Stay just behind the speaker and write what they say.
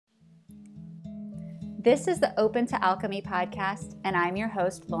This is the Open to Alchemy podcast, and I'm your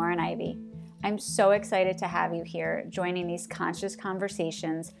host, Lauren Ivy. I'm so excited to have you here joining these conscious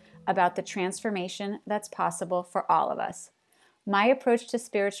conversations about the transformation that's possible for all of us. My approach to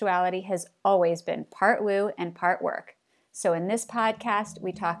spirituality has always been part woo and part work. So in this podcast,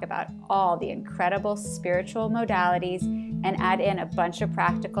 we talk about all the incredible spiritual modalities and add in a bunch of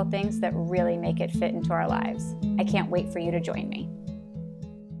practical things that really make it fit into our lives. I can't wait for you to join me.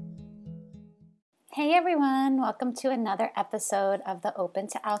 Hey everyone, welcome to another episode of the Open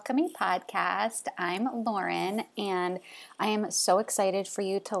to Alchemy podcast. I'm Lauren, and I am so excited for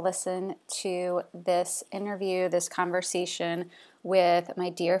you to listen to this interview, this conversation with my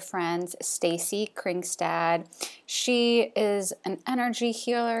dear friend Stacy Kringstad. She is an energy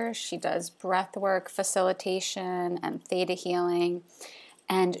healer. She does breath work, facilitation, and theta healing.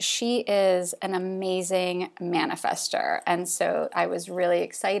 And she is an amazing manifester. And so I was really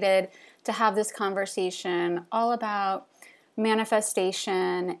excited to have this conversation all about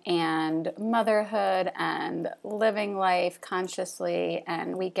manifestation and motherhood and living life consciously.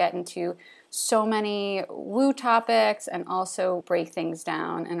 And we get into so many woo topics and also break things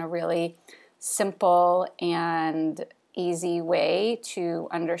down in a really simple and easy way to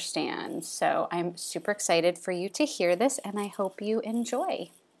understand. So I'm super excited for you to hear this, and I hope you enjoy.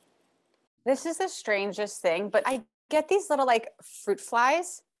 This is the strangest thing, but I get these little like fruit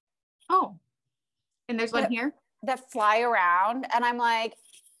flies. Oh, and there's one here that fly around, and I'm like,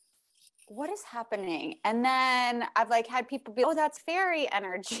 what is happening? And then I've like had people be, oh, that's fairy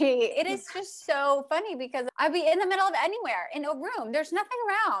energy. It is just so funny because I'd be in the middle of anywhere in a room. There's nothing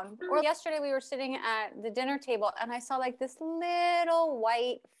around. Or yesterday we were sitting at the dinner table and I saw like this little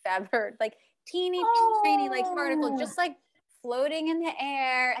white feathered, like teeny, tiny, like particle, just like floating in the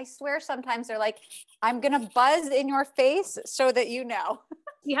air. I swear sometimes they're like, I'm going to buzz in your face so that you know.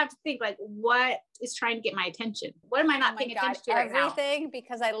 You have to think like, what is trying to get my attention? What am I not paying attention to right now? Everything,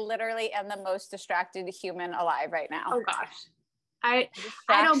 because I literally am the most distracted human alive right now. Oh gosh. I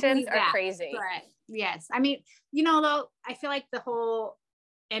don't believe that. Are crazy. But yes. I mean, you know, though, I feel like the whole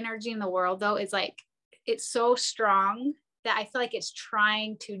energy in the world though is like, it's so strong that I feel like it's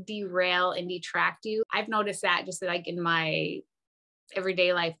trying to derail and detract you. I've noticed that just like in my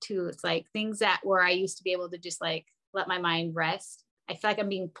everyday life too. It's like things that where I used to be able to just like let my mind rest. I feel like I'm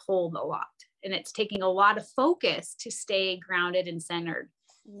being pulled a lot, and it's taking a lot of focus to stay grounded and centered.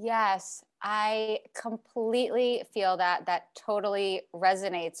 Yes, I completely feel that. That totally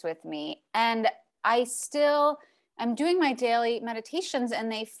resonates with me. And I still am doing my daily meditations and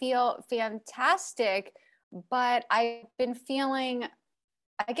they feel fantastic, but I've been feeling,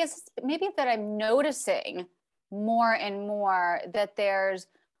 I guess maybe that I'm noticing more and more that there's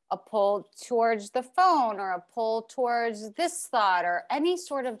a pull towards the phone or a pull towards this thought or any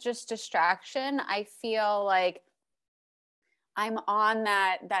sort of just distraction. I feel like I'm on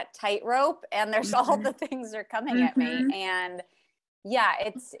that tightrope and there's all the things are coming at me. And yeah,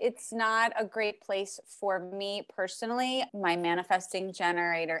 it's not a great place for me personally. My manifesting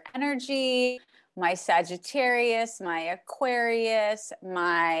generator energy, my Sagittarius, my Aquarius,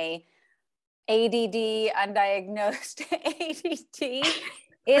 my ADD, undiagnosed ADD.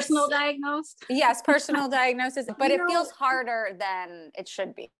 Personal diagnosed? Yes, personal diagnosis, but it feels harder than it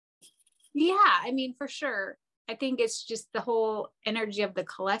should be. Yeah, I mean, for sure. I think it's just the whole energy of the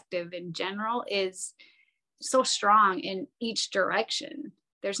collective in general is so strong in each direction.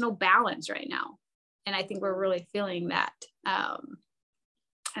 There's no balance right now. And I think we're really feeling that.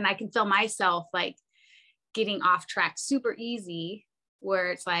 And I can feel myself like getting off track super easy,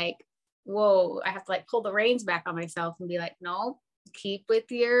 where it's like, whoa, I have to like pull the reins back on myself and be like, no, keep with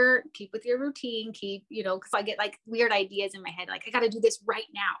your routine, because I get like weird ideas in my head. Like I got to do this right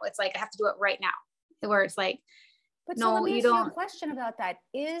now. It's like, I have to do it right now, where it's like, but no, so let me you ask don't. You a question about that.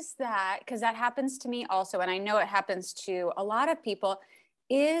 Is that, because that happens to me also, and I know it happens to a lot of people,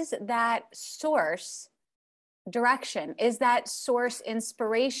 is that source direction? Is that source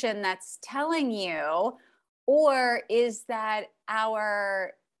inspiration that's telling you, or is that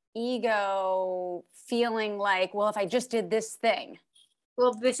our ego feeling like, well, if I just did this thing?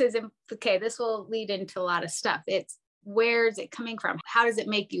 Well, this is okay. This will lead into a lot of stuff. It's where is it coming from? How does it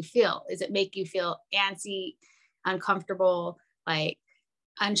make you feel? Does it make you feel antsy, uncomfortable, like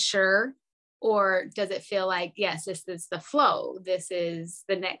unsure? Or does it feel like, yes, this is the flow. This is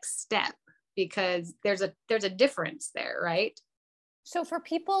the next step, because there's a difference there, right? So for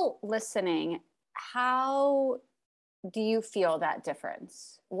people listening, how do you feel that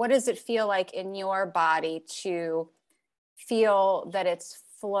difference? What does it feel like in your body to feel that it's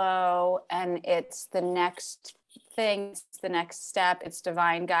flow and it's the next thing, it's the next step, it's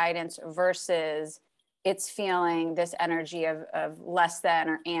divine guidance versus it's feeling this energy of less than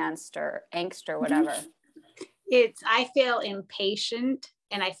or angst or whatever. I feel impatient,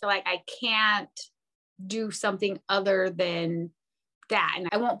 and I feel like I can't do something other than that. And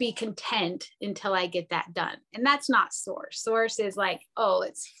I won't be content until I get that done. And that's not source. Source is like, oh,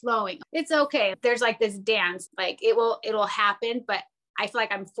 it's flowing. It's okay. There's like this dance, like it'll happen, but I feel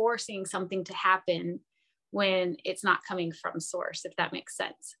like I'm forcing something to happen when it's not coming from source, if that makes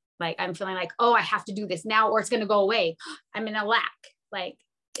sense. Like I'm feeling like, oh, I have to do this now or it's going to go away. I'm in a lack. Like,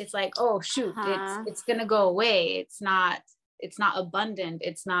 it's like, oh shoot, it's going to go away. It's not abundant.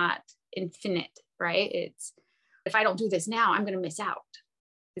 It's not infinite, right? It's, if I don't do this now, I'm going to miss out.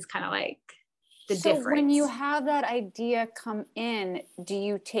 It's kind of like the difference. When you have that idea come in, do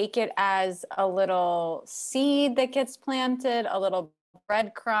you take it as a little seed that gets planted, a little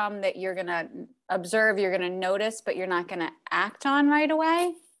breadcrumb that you're going to observe, you're going to notice, but you're not going to act on right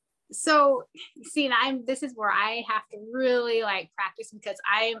away? So see, and this is where I have to really like practice, because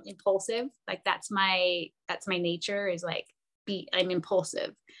I am impulsive. Like that's my nature, is like I'm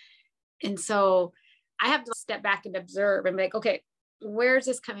impulsive. And so I have to step back and observe and be like, okay, where's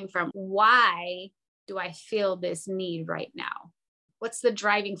this coming from? Why do I feel this need right now? What's the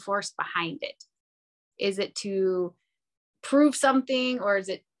driving force behind it? Is it to prove something, or is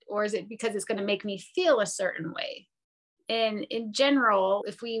it because it's going to make me feel a certain way? And in general,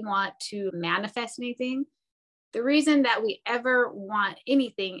 if we want to manifest anything, the reason that we ever want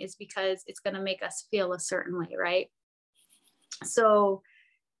anything is because it's going to make us feel a certain way, right? So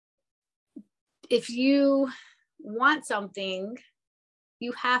if you want something,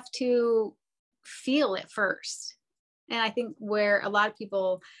 you have to feel it first. And I think where a lot of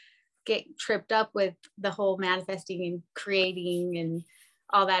people get tripped up with the whole manifesting and creating and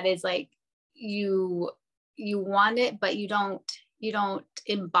all that is like, you want it, but you don't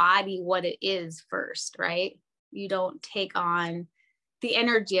embody what it is first, right? You don't take on the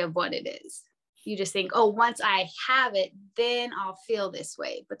energy of what it is. You just think, oh, once I have it, then I'll feel this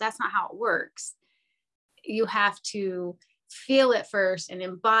way. But that's not how it works. You have to feel it first and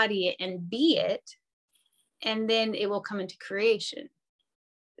embody it and be it, and then it will come into creation.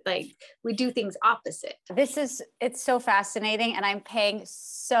 Like we do things opposite. It's so fascinating, and I'm paying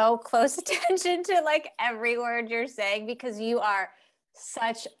so close attention to like every word you're saying, because you are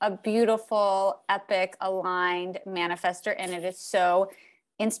such a beautiful, epic, aligned manifester, and it is so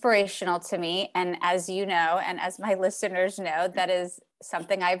inspirational to me. And as you know, and as my listeners know, that is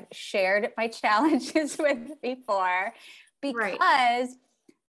something I've shared my challenges with before, because right.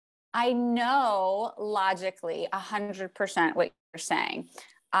 I know logically 100% what you're saying.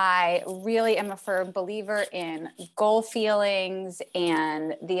 I really am a firm believer in goal feelings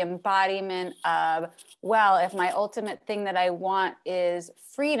and the embodiment of, well, if my ultimate thing that I want is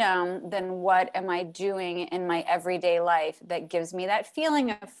freedom, then what am I doing in my everyday life that gives me that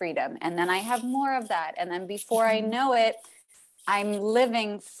feeling of freedom? And then I have more of that. And then before I know it, I'm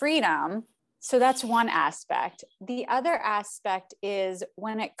living freedom. So that's one aspect. The other aspect is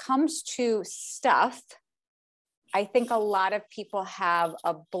when it comes to stuff, I think a lot of people have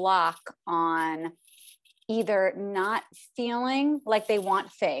a block on either not feeling like they want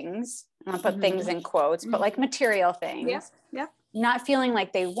things. I'm gonna put things in quotes, but like material things. Yeah. Not feeling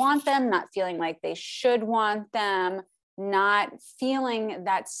like they want them, not feeling like they should want them, not feeling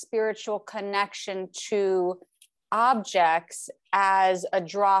that spiritual connection to objects as a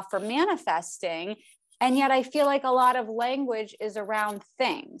draw for manifesting. And yet I feel like a lot of language is around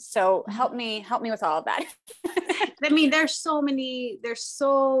things. So help me with all of that. I mean, there's so many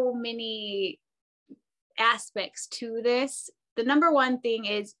aspects to this. The number one thing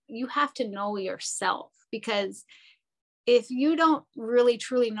is you have to know yourself, because if you don't really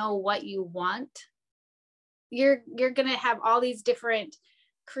truly know what you want, you're going to have all these different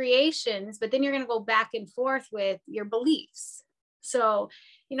creations, but then you're going to go back and forth with your beliefs. So,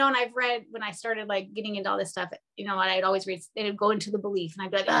 and I've read, when I started like getting into all this stuff, I'd always read, they'd go into the belief and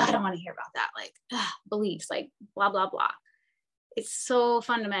I'd be like, I don't want to hear about that. Like beliefs, like blah, blah, blah. It's so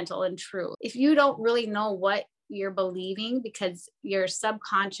fundamental and true. If you don't really know what you're believing, because your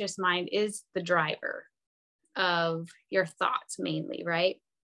subconscious mind is the driver of your thoughts mainly, right?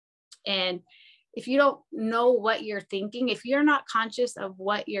 And if you don't know what you're thinking, if you're not conscious of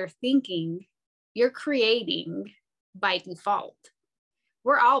what you're thinking, you're creating by default.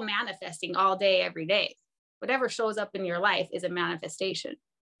 We're all manifesting all day, every day. Whatever shows up in your life is a manifestation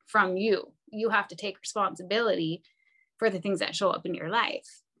from you. You have to take responsibility for the things that show up in your life.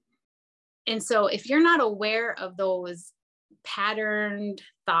 And so if you're not aware of those patterned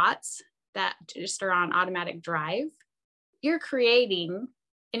thoughts that just are on automatic drive, you're creating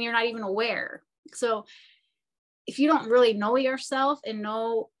and you're not even aware. So if you don't really know yourself and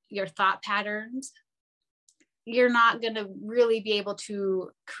know your thought patterns, you're not going to really be able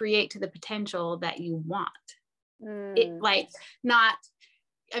to create to the potential that you want. It like not,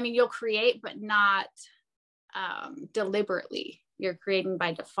 I mean, you'll create, but not deliberately. You're creating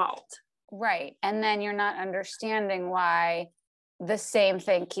by default. Right. And then you're not understanding why the same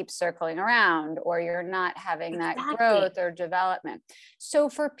thing keeps circling around, or you're not having that growth or development. So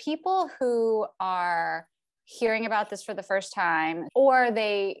for people who are hearing about this for the first time, or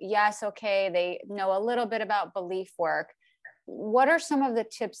they know a little bit about belief work, what are some of the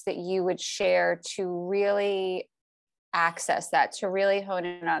tips that you would share to really access that, to really hone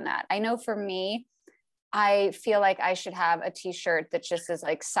in on that? I know for me, I feel like I should have a t-shirt that just is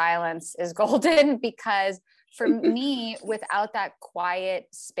like silence is golden, because for me, without that quiet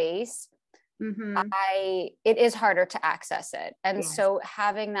space, it is harder to access it. And so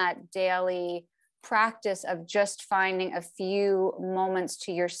having that daily practice of just finding a few moments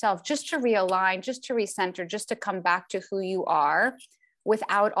to yourself, just to realign, just to recenter, just to come back to who you are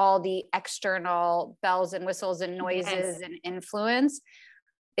without all the external bells and whistles and noises and influence,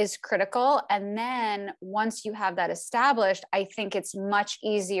 is critical. And then once you have that established, I think it's much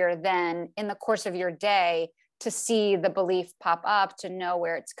easier then in the course of your day to see the belief pop up, to know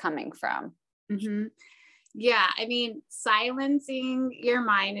where it's coming from. Yeah. I mean, silencing your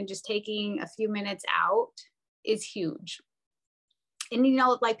mind and just taking a few minutes out is huge. And, you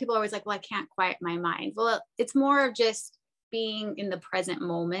know, like people are always like, well, I can't quiet my mind. Well, it's more of just being in the present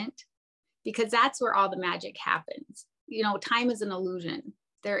moment, because that's where all the magic happens. You know, time is an illusion.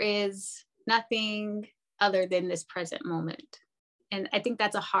 There is nothing other than this present moment. And I think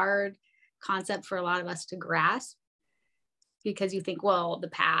that's a hard concept for a lot of us to grasp, because you think, well, the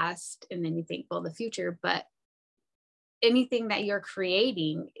past, and then you think, well, the future, but anything that you're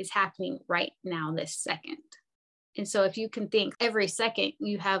creating is happening right now, this second. And so if you can think every second,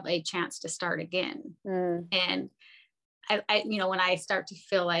 you have a chance to start again. And I, you know, when I start to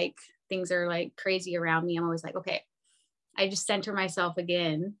feel like things are like crazy around me, I'm always like, okay, I just center myself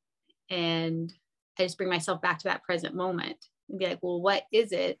again, and I just bring myself back to that present moment and be like, well, what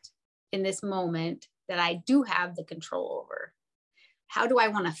is it in this moment that I do have the control over? How do I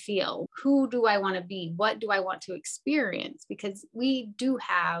want to feel? Who do I want to be? What do I want to experience? Because we do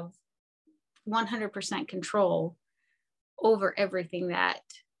have 100% control over everything that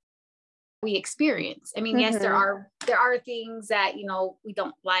we experience. I mean, yes, there are things that, you know, we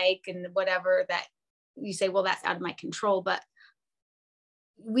don't like and whatever, that you say, well, that's out of my control, but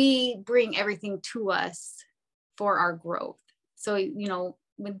we bring everything to us for our growth. So, you know,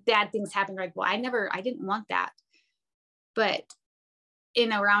 when bad things happen, like, well, I didn't want that, but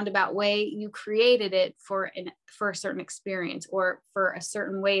in a roundabout way, you created it for a certain experience, or for a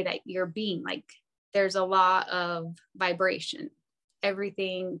certain way that you're being. Like, there's a law of vibration.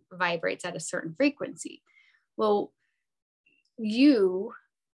 Everything vibrates at a certain frequency. Well, you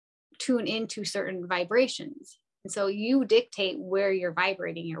tune into certain vibrations. And so you dictate where you're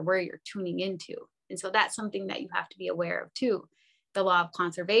vibrating or where you're tuning into. And so that's something that you have to be aware of too. The law of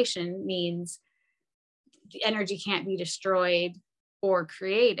conservation means the energy can't be destroyed or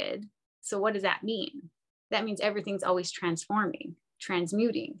created. So what does that mean? That means everything's always transforming,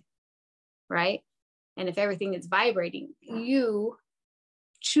 transmuting, right? And if everything is vibrating, you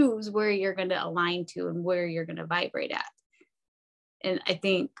choose where you're going to align to and where you're going to vibrate at. And I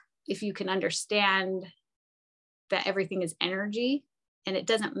think if you can understand that everything is energy and it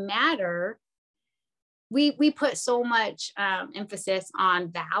doesn't matter, we put so much emphasis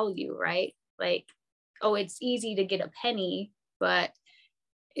on value, right? Like, oh, it's easy to get a penny, but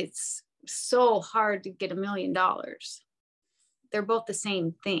it's so hard to get $1 million. They're both the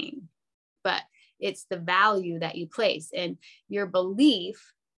same thing, but it's the value that you place, and your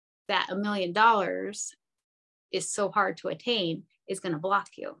belief that $1 million is so hard to attain is going to block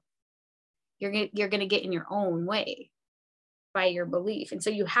you. You're going to get in your own way by your belief. And so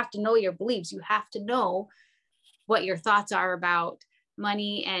you have to know your beliefs. You have to know what your thoughts are about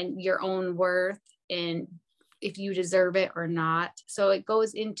money and your own worth, and if you deserve it or not. So it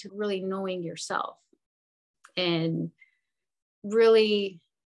goes into really knowing yourself and really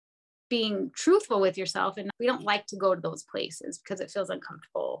being truthful with yourself. And we don't like to go to those places because it feels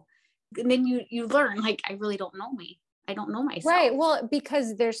uncomfortable. And then you learn, like, I really don't know me. I don't know myself. Right. Well,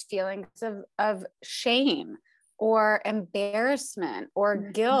 because there's feelings of shame or embarrassment or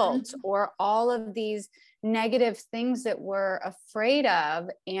guilt or all of these negative things that we're afraid of.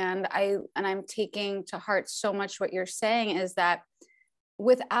 And I'm taking to heart so much what you're saying, is that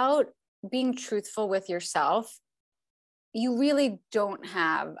without being truthful with yourself, you really don't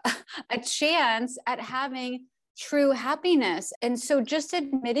have a chance at having true happiness. And so just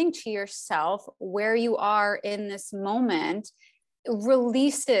admitting to yourself where you are in this moment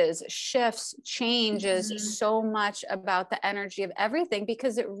releases, shifts, changes so much about the energy of everything,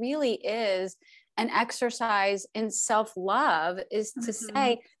 because it really is an exercise in self-love, is to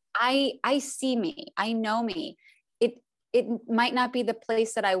say, I see me, I know me. It might not be the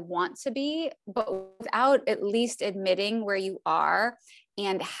place that I want to be, but without at least admitting where you are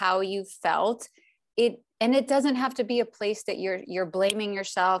and how you felt it. And it doesn't have to be a place that you're blaming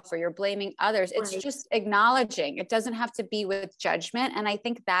yourself or you're blaming others. It's just acknowledging. It doesn't have to be with judgment. And I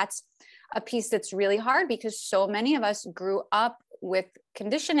think that's a piece that's really hard, because so many of us grew up with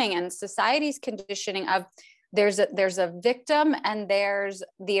conditioning and society's conditioning of there's a victim and there's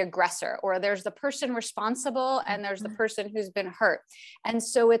the aggressor, or there's the person responsible and there's the person who's been hurt. And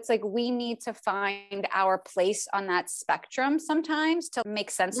so it's like, we need to find our place on that spectrum sometimes to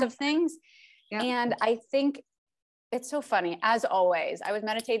make sense of things. Yeah. And I think it's so funny. As always, I was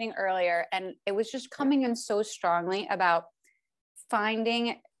meditating earlier and it was just coming in so strongly about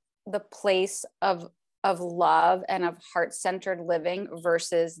finding the place of love and of heart-centered living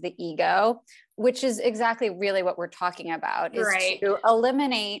versus the ego, which is exactly really what we're talking about, is to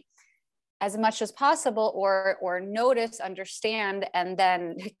eliminate as much as possible, or notice, understand, and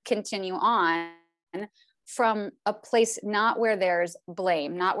then continue on from a place not where there's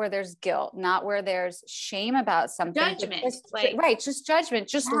blame, not where there's guilt, not where there's shame about something. Judgment. Just judgment,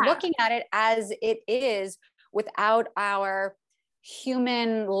 just looking at it as it is without our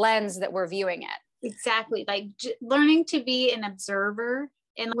human lens that we're viewing it. Exactly. Like learning to be an observer.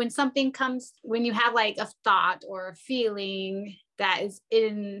 And when something comes, when you have like a thought or a feeling that's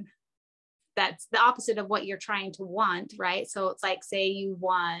the opposite of what you're trying to want, right? So it's like, say you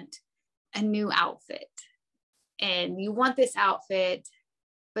want a new outfit and you want this outfit,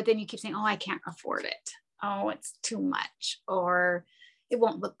 but then you keep saying, oh, I can't afford it. Oh, it's too much, or it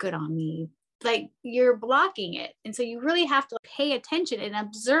won't look good on me. Like, you're blocking it. And so you really have to pay attention and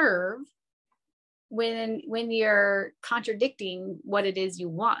observe when you're contradicting what it is you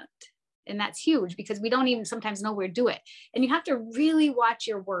want. And that's huge, because we don't even sometimes know where to do it. And you have to really watch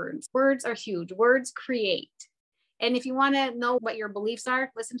your words. Words are huge. Words create. And if you want to know what your beliefs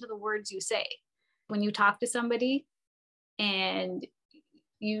are, listen to the words you say. When you talk to somebody and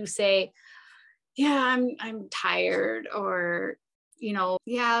you say, yeah, I'm tired, or,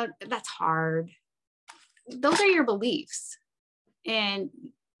 yeah, that's hard. Those are your beliefs. And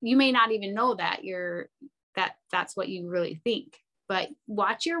you may not even know that that's what you really think. But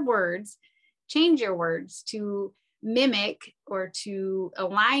watch your words, change your words to mimic or to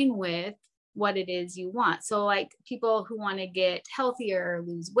align with what it is you want. So like people who want to get healthier or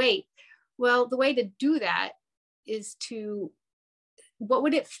lose weight, well, the way to do that is what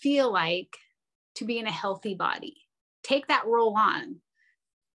would it feel like to be in a healthy body? Take that role on,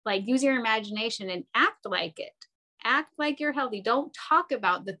 like use your imagination and act like it. Act like you're healthy. Don't talk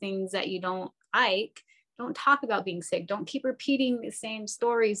about the things that you don't like. Don't talk about being sick. Don't keep repeating the same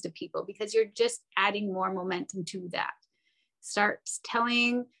stories to people, because you're just adding more momentum to that. Start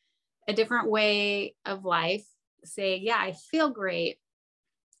telling a different way of life. Say, yeah, I feel great.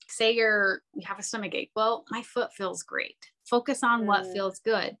 Say you have a stomach ache. Well, my foot feels great. Focus on what feels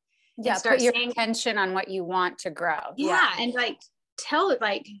good. Yeah, start put your attention on what you want to grow. Yeah, and tell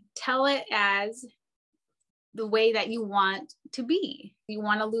it as the way that you want to be. If you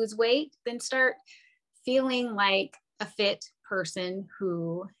want to lose weight, then start feeling like a fit person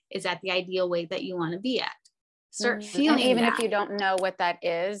who is at the ideal weight that you want to be at. Start feeling, and even that. If you don't know what that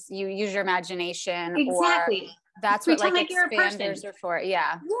is, you use your imagination. Exactly. Or that's pretend what like expanders are for.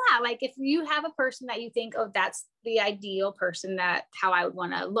 Yeah. Yeah. Like if you have a person that you think, oh, that's the ideal person, that how I would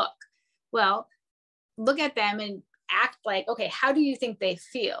want to look. Well, look at them and act like, okay, how do you think they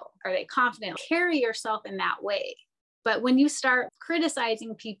feel? Are they confident? Carry yourself in that way. But when you start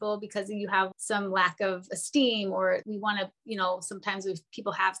criticizing people because you have some lack of esteem, or we want to, sometimes if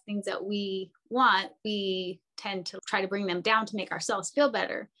people have things that we want, we tend to try to bring them down to make ourselves feel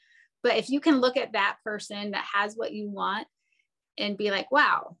better. But if you can look at that person that has what you want and be like,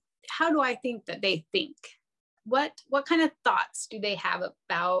 wow, how do I think that they think? What kind of thoughts do they have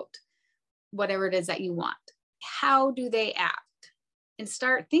about whatever it is that you want? How do they act? And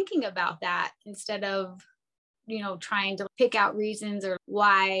start thinking about that instead of trying to pick out reasons or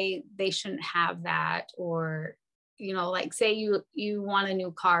why they shouldn't have that. Or, like say you want a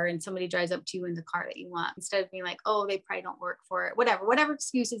new car and somebody drives up to you in the car that you want, instead of being like, oh, they probably don't work for it, whatever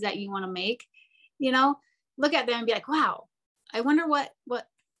excuses that you want to make, look at them and be like, wow, I wonder what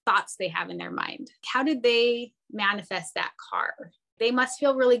thoughts they have in their mind. How did they manifest that car? they must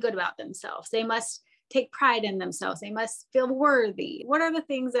feel really good about themselves. They must take pride in themselves. They must feel worthy. What are the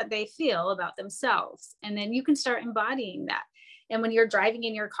things that they feel about themselves? And then you can start embodying that. And when you're driving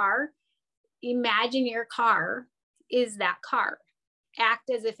in your car, imagine your car is that car. Act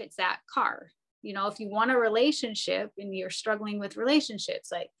as if it's that car. You know, if you want a relationship and you're struggling with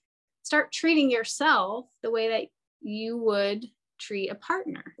relationships, like start treating yourself the way that you would treat a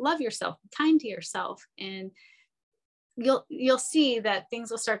partner. Love yourself, be kind to yourself, and you'll see that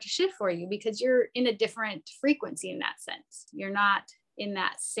things will start to shift for you because you're in a different frequency in that sense. You're not in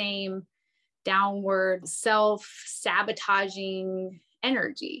that same downward self-sabotaging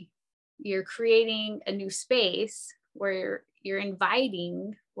energy. You're creating a new space where you're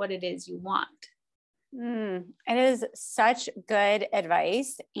inviting what it is you want. It is such good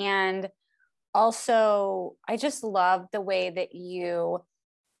advice. And also, I just love the way that you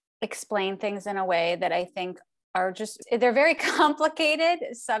explain things in a way that I think are they're very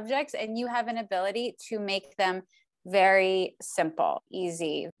complicated subjects, and you have an ability to make them very simple,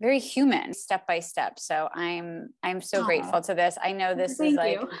 easy, very human, step by step. So I'm so grateful to this. I know this is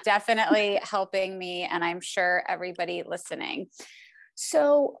like definitely helping me, and I'm sure everybody listening.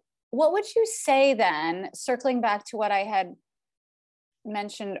 So what would you say then, circling back to what I had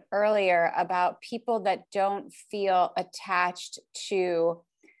mentioned earlier about people that don't feel attached to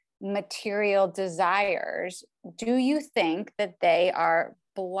material desires? Do you think that they are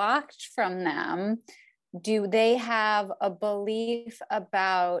blocked from them? Do they have a belief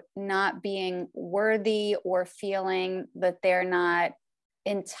about not being worthy, or feeling that they're not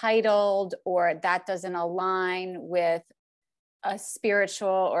entitled, or that doesn't align with a spiritual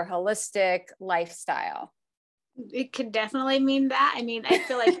or holistic lifestyle? It could definitely mean that. I mean, I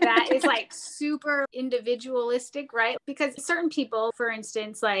feel like that is like super individualistic, right? Because certain people, for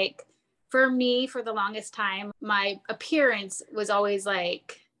instance, like for me, for the longest time, my appearance was always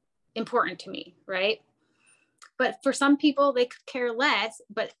like important to me, right? But for some people, they could care less,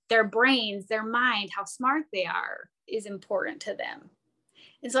 but their brains, their mind, how smart they are is important to them.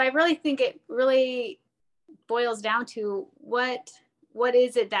 And so I really think it really boils down to what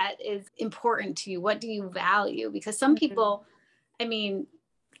is it that is important to you? What do you value? Because some people, I mean,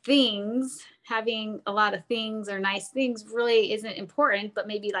 having a lot of things or nice things really isn't important, but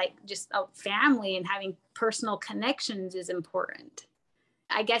maybe like just a family and having personal connections is important.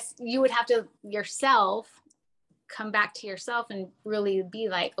 I guess you would have to yourself come back to yourself and really be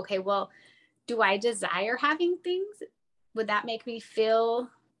like, okay, well, do I desire having things? Would that make me feel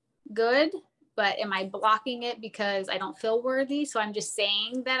good? But am I blocking it because I don't feel worthy? So I'm just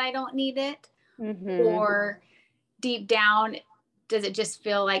saying that I don't need it. Or deep down, does it just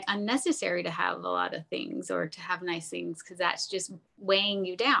feel like unnecessary to have a lot of things or to have nice things? Because that's just weighing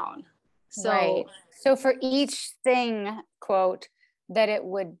you down. So, So for each thing, quote, that it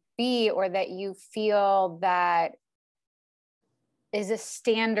would be, or that you feel that is a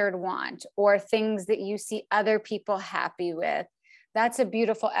standard want, or things that you see other people happy with, that's a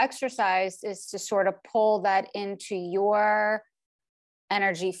beautiful exercise, is to sort of pull that into your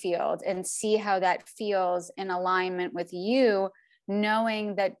energy field and see how that feels in alignment with you,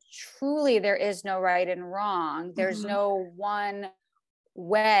 knowing that truly there is no right and wrong. There's no one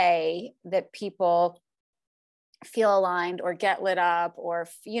way that people feel aligned or get lit up, or,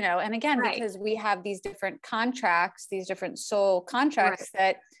 you know, and again, because we have these different contracts, these different soul contracts,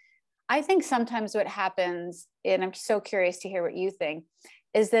 that I think sometimes what happens, and I'm so curious to hear what you think,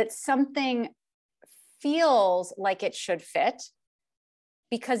 is that something feels like it should fit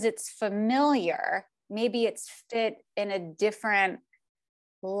because it's familiar. Maybe it's fit in a different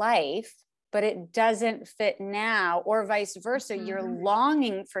life, but it doesn't fit now, or vice versa. You're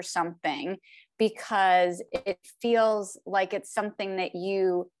longing for something because it feels like it's something that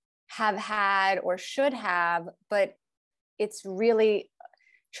you have had or should have, but it's really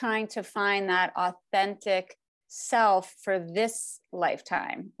trying to find that authentic self for this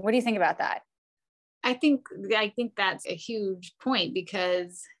lifetime. What do you think about that? I think that's a huge point,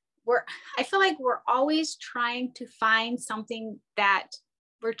 because I feel like we're always trying to find something, that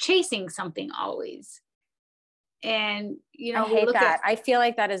we're chasing something always. And, you know, I hate that. I feel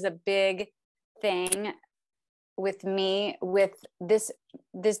like that is a big thing with me, with this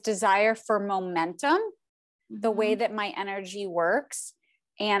desire for momentum, the way that my energy works.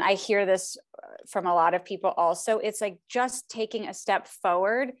 And I hear this from a lot of people also. It's like just taking a step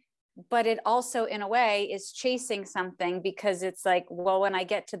forward, but it also in a way is chasing something, because it's like, well, when I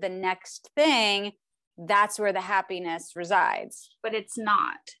get to the next thing, that's where the happiness resides. But it's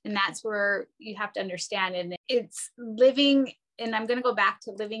not. And that's where you have to understand. And it's living, and I'm going to go back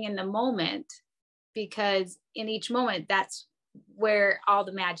to living in the moment, because in each moment, that's where all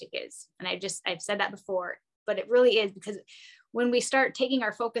the magic is. And I've said that before, but it really is, because when we start taking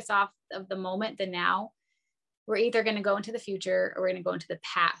our focus off of the moment, the now, we're either going to go into the future or we're going to go into the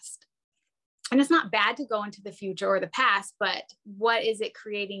past. And it's not bad to go into the future or the past, but what is it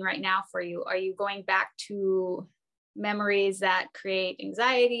creating right now for you? Are you going back to memories that create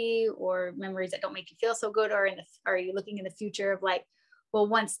anxiety, or memories that don't make you feel so good? Or are you looking in the future of like, well,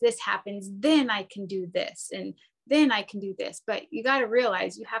 once this happens, then I can do this, and then I can do this. But you got to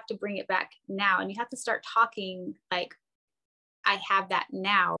realize you have to bring it back now, and you have to start talking like, I have that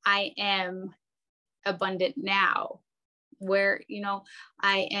now. I am abundant now. Where,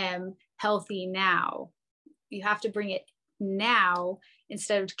 I am healthy now. You have to bring it now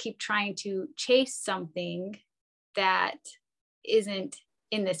instead of keep trying to chase something that isn't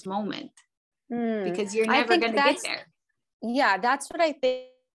in this moment, because you're never going to get there. Yeah, that's what I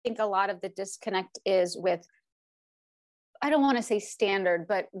think a lot of the disconnect is with, I don't want to say standard,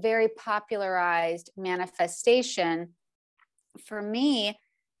 but very popularized manifestation. For me,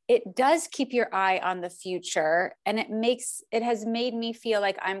 it does keep your eye on the future, and it has made me feel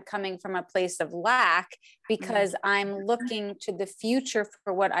like I'm coming from a place of lack, because I'm looking to the future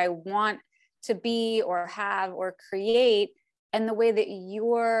for what I want to be or have or create. And the way that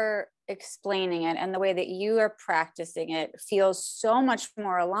you're explaining it and the way that you are practicing it feels so much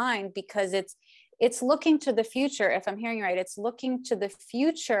more aligned, because it's looking to the future. If I'm hearing you right, it's looking to the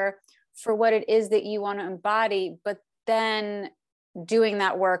future for what it is that you want to embody, but then doing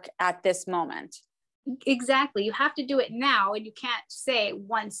that work at this moment. Exactly. You have to do it now, and you can't say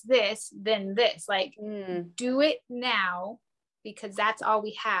once this, then this. Like, do it now, because that's all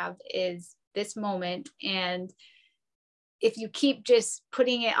we have is this moment. And if you keep just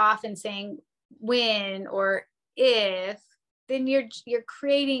putting it off and saying when or if, then you're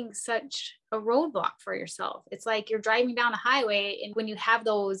creating such a roadblock for yourself. It's like you're driving down a highway, and when you have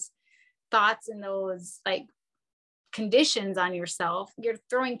those thoughts and those like conditions on yourself, you're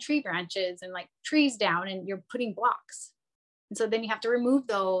throwing tree branches and like trees down, and you're putting blocks. And so then you have to remove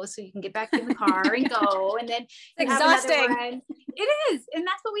those so you can get back in the car and go. And then exhausting. It is. And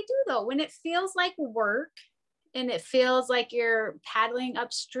that's what we do though. When it feels like work and it feels like you're paddling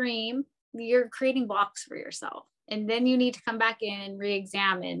upstream, you're creating blocks for yourself. And then you need to come back in and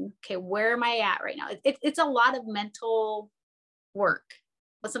re-examine, okay, where am I at right now? It's a lot of mental work.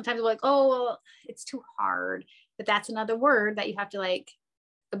 But sometimes we're like, oh, well, it's too hard. But that's another word that you have to like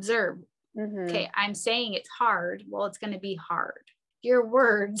observe. Okay, I'm saying it's hard. Well, it's going to be hard. Your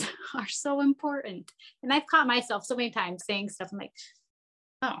words are so important. And I've caught myself so many times saying stuff. I'm like,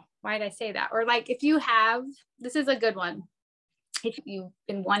 oh, why did I say that? Or like, if you have, this is a good one. If you've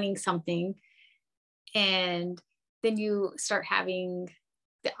been wanting something and then you start having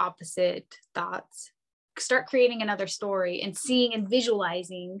the opposite thoughts, start creating another story and seeing and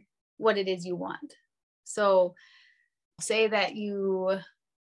visualizing what it is you want. So say that you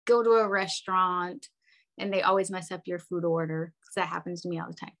go to a restaurant and they always mess up your food order, because that happens to me all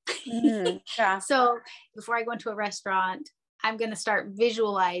the time. Yeah. So before I go into a restaurant, I'm going to start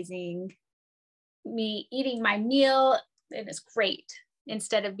visualizing me eating my meal, and it's great.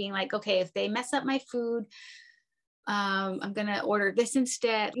 Instead of being like, okay, if they mess up my food, I'm going to order this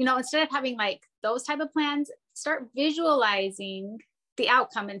instead. Instead of having like those type of plans, start visualizing the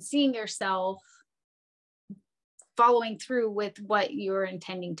outcome and seeing yourself following through with what you're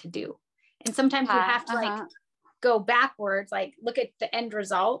intending to do. And sometimes you have to like go backwards, like look at the end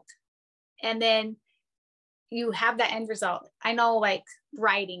result, and then you have that end result. I know, like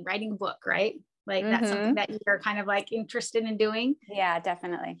writing a book, right? Like that's something that you're kind of like interested in doing. Yeah,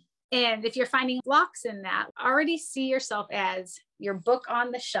 definitely. And if you're finding blocks in that, already see yourself as your book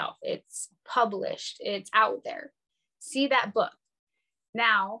on the shelf. It's published, it's out there. See that book.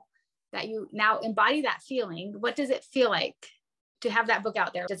 Now that you embody that feeling, what does it feel like to have that book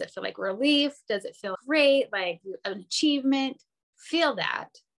out there? Does it feel like relief? Does it feel great? Like an achievement? Feel that.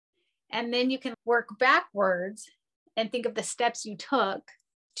 And then you can work backwards and think of the steps you took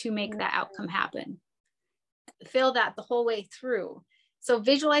to make that outcome happen. Feel that the whole way through. So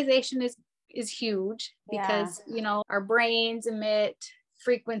visualization is huge, because, our brains emit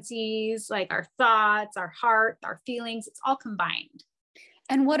frequencies, like our thoughts, our heart, our feelings, it's all combined.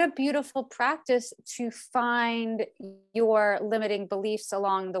 And what a beautiful practice to find your limiting beliefs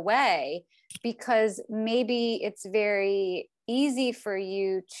along the way, because maybe it's very easy for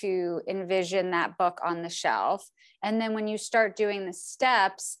you to envision that book on the shelf. And then when you start doing the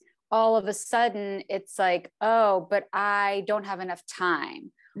steps, all of a sudden it's like, oh, but I don't have enough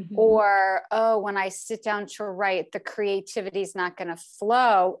time, Or, oh, when I sit down to write, the creativity is not going to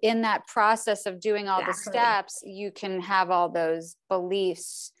flow. In that process of doing all the steps, you can have all those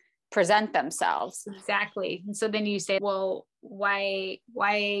beliefs present themselves. Exactly. And so then you say, well, why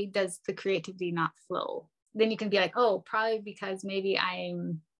does the creativity not flow? Then you can be like, oh, probably because maybe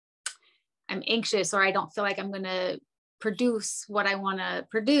I'm anxious, or I don't feel like I'm going to produce what I want to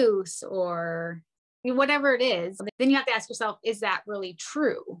produce, or whatever it is. Then you have to ask yourself, is that really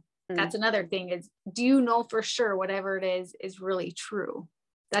true? That's another thing, is, do you know for sure whatever it is really true?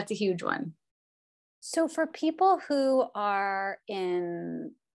 That's a huge one. So for people who are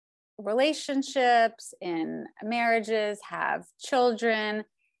in relationships, in marriages, have children,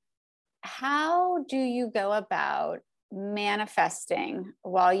 how do you go about manifesting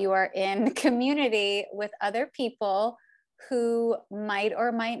while you are in community with other people who might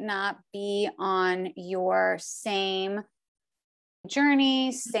or might not be on your same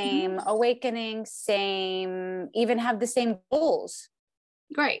journey, same awakening, even have the same goals?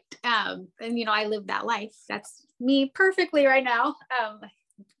 Great. And, I live that life. That's me perfectly right now.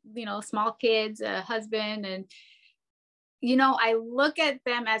 Small kids, a husband, and, I look at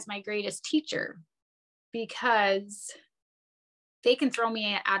them as my greatest teacher, because they can throw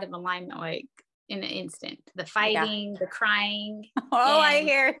me out of alignment, like in an instant. The fighting, the crying. I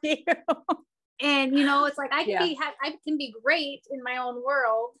hear you. And, it's like, I can be great in my own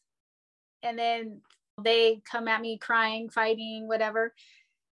world, and then they come at me crying, fighting, whatever.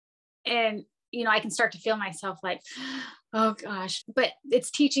 And, I can start to feel myself like, oh gosh, but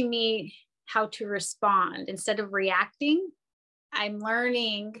it's teaching me how to respond instead of reacting. I'm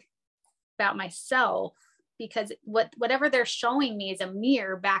learning about myself, because whatever they're showing me is a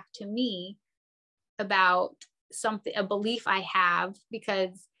mirror back to me about something, a belief I have,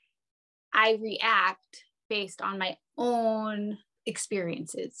 because I react based on my own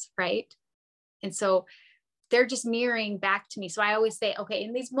experiences, right? And so they're just mirroring back to me. So I always say, okay,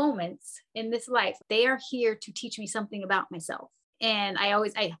 in these moments in this life, they are here to teach me something about myself. And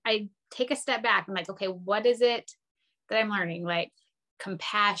I take a step back. I'm like, okay, what is it that I'm learning? Like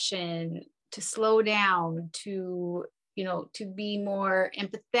compassion, to slow down, to be more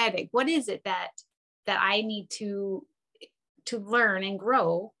empathetic. What is it that I need to learn and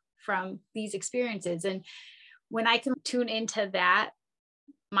grow from these experiences? And when I can tune into that,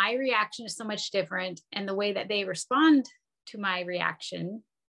 my reaction is so much different, and the way that they respond to my reaction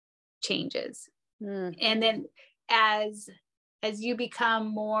changes. And then as you become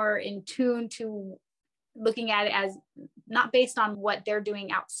more in tune to looking at it as not based on what they're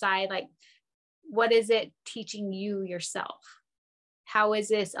doing outside, like, what is it teaching you yourself? How is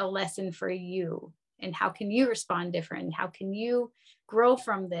this a lesson for you? And how can you respond different? How can you grow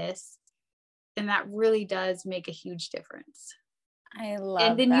from this? And that really does make a huge difference. I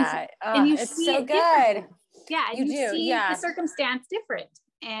love that. It's so good. Yeah. And you see the circumstance different.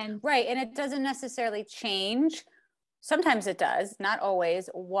 And right. And it doesn't necessarily change. Sometimes it does, not always,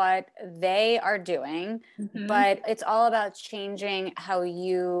 what they are doing, but it's all about changing how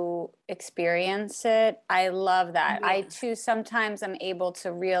you experience it. I love that. Yeah. I too, sometimes I'm able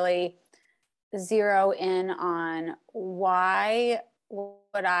to really zero in on why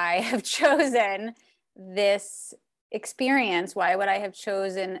would I have chosen this experience? Why would I have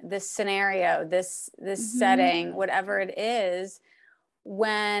chosen this scenario, this setting, whatever it is,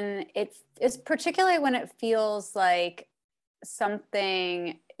 when it is, particularly when it feels like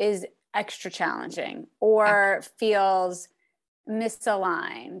something is extra challenging or feels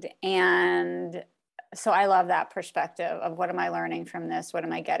misaligned. And so I love that perspective of, what am I learning from this? What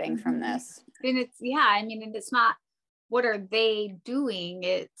am I getting from this? And it's not what are they doing?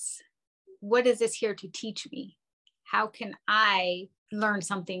 It's, what is this here to teach me? How can I learn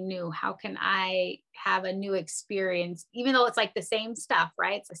something new? How can I have a new experience? Even though it's like the same stuff,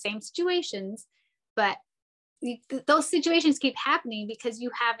 right? It's the same situations, but those situations keep happening because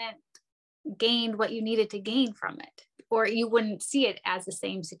you haven't gained what you needed to gain from it, or you wouldn't see it as the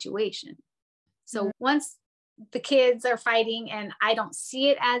same situation. So once the kids are fighting and I don't see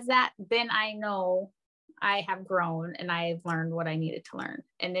it as that, then I know I have grown and I've learned what I needed to learn.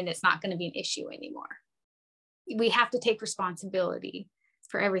 And then it's not going to be an issue anymore. We have to take responsibility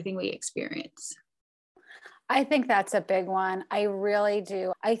for everything we experience. I think that's a big one. I really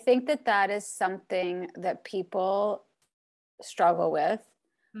do. I think that is something that people struggle with,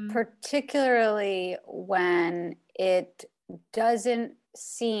 particularly when it doesn't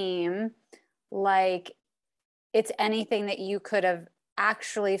seem like it's anything that you could have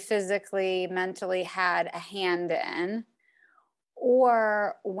actually physically, mentally had a hand in,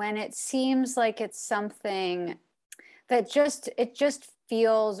 or when it seems like it's something that it just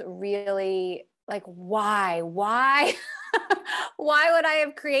feels really like, why why would I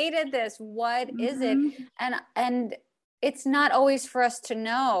have created this? What is it? Mm-hmm. And it's not always for us to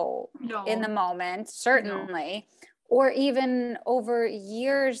know in the No, moment, no. certainly, or even over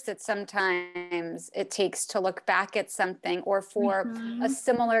years, that sometimes it takes to look back at something, or for a Mm-hmm.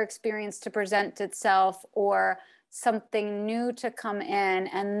 similar experience to present itself, or something new to come in.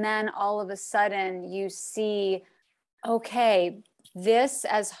 And then all of a sudden you see, okay, this,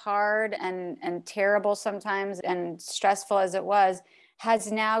 as hard and terrible sometimes and stressful as it was,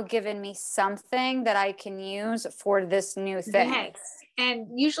 has now given me something that I can use for this new thing. Yes. And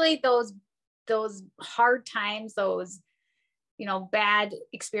usually those hard times, those, bad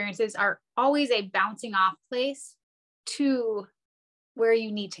experiences are always a bouncing off place to where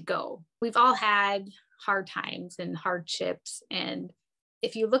you need to go. We've all had hard times and hardships. And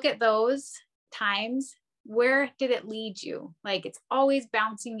if you look at those times, where did it lead you? Like, it's always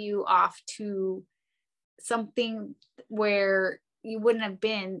bouncing you off to something where you wouldn't have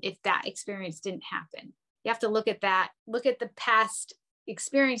been if that experience didn't happen. You have to look at that, look at the past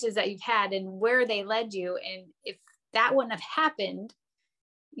experiences that you've had and where they led you. And if that wouldn't have happened,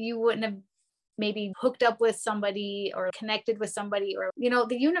 you wouldn't have maybe hooked up with somebody or connected with somebody, or,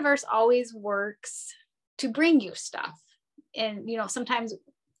 the universe always works to bring you stuff. And, sometimes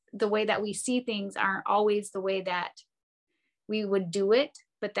the way that we see things aren't always the way that we would do it,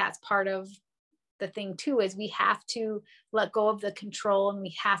 but that's part of the thing too, is we have to let go of the control, and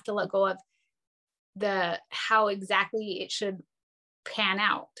we have to let go of the how exactly it should pan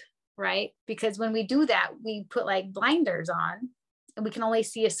out, right? Because when we do that, we put like blinders on and we can only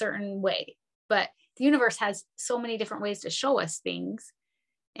see a certain way. But the universe has so many different ways to show us things.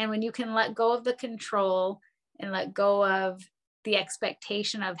 And when you can let go of the control and let go of the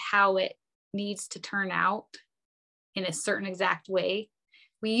expectation of how it needs to turn out in a certain exact way,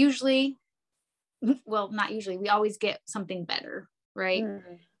 we usually, well, not usually, we always get something better, right? Mm.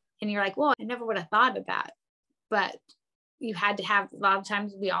 And you're like, well, I never would have thought of that. But you had to have, a lot of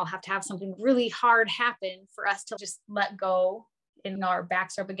times we all have to have something really hard happen for us to just let go, and our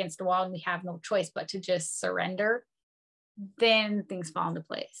backs are up against the wall and we have no choice but to just surrender. Then things fall into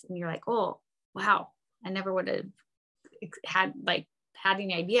place. And you're like, oh, wow, I never would have had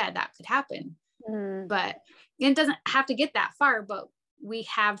any idea that could happen. Mm. But it doesn't have to get that far, but we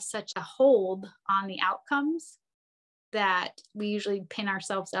have such a hold on the outcomes that we usually pin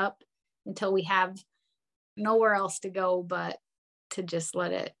ourselves up until we have nowhere else to go but to just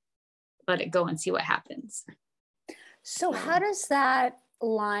let it go and see what happens. So how does that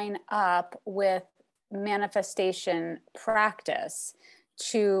line up with manifestation practice,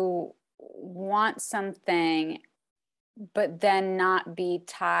 to want something but then not be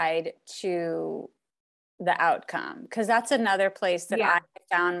tied to the outcome? Because that's another place that Yeah. I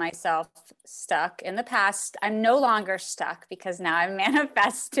found myself stuck in the past. I'm no longer stuck because now I'm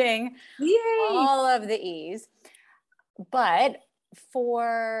manifesting Yay! all of the ease. But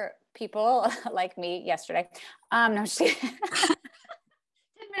for people like me yesterday, no, 10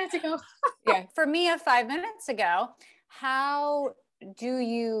 minutes ago. yeah, for me of 5 minutes ago, how do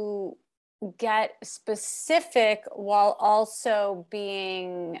you get specific while also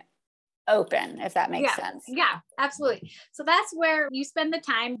being open, if that makes sense? Yeah, absolutely. So that's where you spend the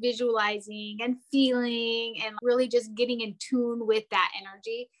time visualizing and feeling and really just getting in tune with that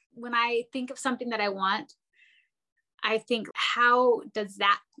energy. When I think of something that I want, I think, how does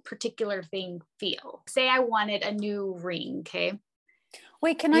that particular thing feel? Say I wanted a new ring, okay?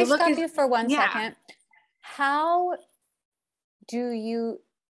 Wait, can I stop you for 1 second? How do you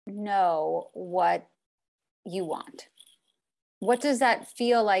know what you want? What does that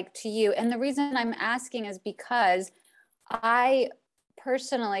feel like to you? And the reason I'm asking is because I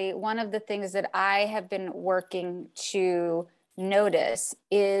personally, one of the things that I have been working to notice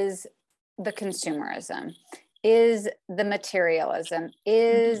is the consumerism, is the materialism,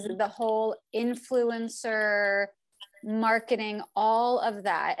 is the whole influencer marketing, all of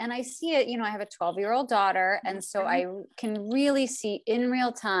that. And I see it, I have a 12-year-old daughter. And so I can really see in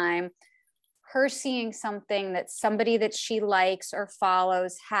real time her seeing something that somebody that she likes or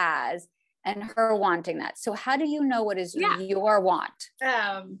follows has, and her wanting that. So how do you know what is your want?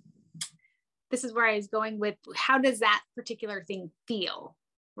 This is where I was going with, how does that particular thing feel,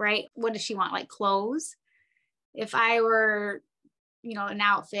 right? What does she want? Like clothes? If I were, an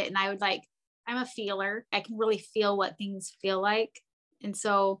outfit, and I would I'm a feeler. I can really feel what things feel like. And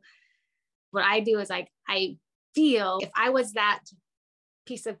so what I do is I feel, if I was that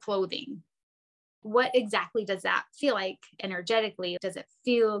piece of clothing, what exactly does that feel like energetically? Does it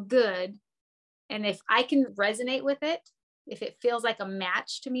feel good? And if I can resonate with it, if it feels like a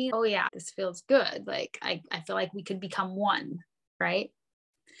match to me, oh yeah, this feels good. Like I feel like we could become one, right?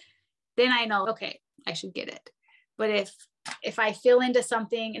 Then I know, okay, I should get it. But if I feel into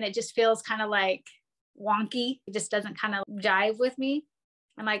something and it just feels kind of like wonky, it just doesn't kind of jive with me,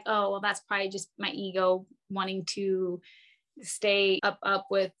 I'm like, oh, well, that's probably just my ego wanting to stay up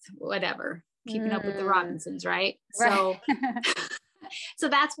with whatever, keeping up with the Robinsons, right? So so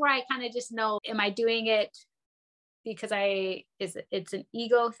that's where I kind of just know, am I doing it because it's an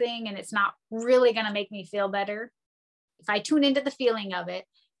ego thing and it's not really going to make me feel better? If I tune into the feeling of it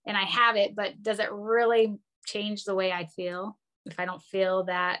and I have it, but does it really change the way I feel? If I don't feel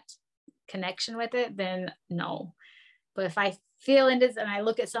that connection with it, then no. But if I feel into it and I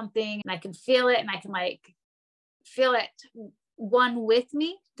look at something and I can feel it and I can like feel it one with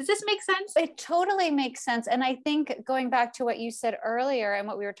me. Does this make sense? It totally makes sense. And I think going back to what you said earlier and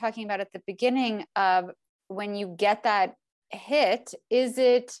what we were talking about at the beginning of when you get that hit, is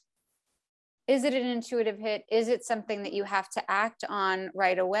it an intuitive hit? Is it something that you have to act on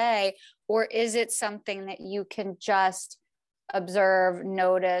right away? Or is it something that you can just observe,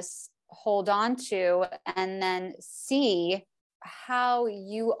 notice, hold on to, and then see how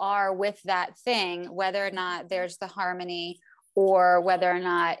you are with that thing, whether or not there's the harmony or whether or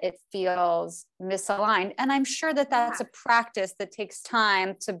not it feels misaligned? And I'm sure that that's a practice that takes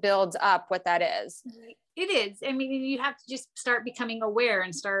time to build up what that is. It is. I mean, you have to just start becoming aware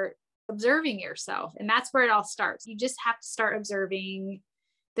and start observing yourself. And that's where it all starts. You just have to start observing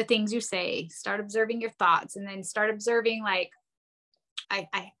the things you say, start observing your thoughts, and then start observing like,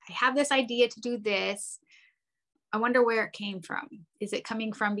 I have this idea to do this. I wonder where it came from. Is it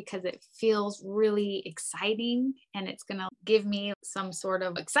coming from because it feels really exciting and it's going to give me some sort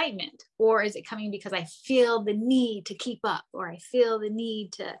of excitement? Or is it coming because I feel the need to keep up, or I feel the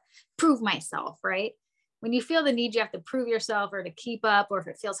need to prove myself, right? When you feel the need, you have to prove yourself or to keep up, or if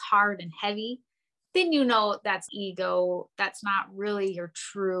it feels hard and heavy, then you know that's ego. That's not really your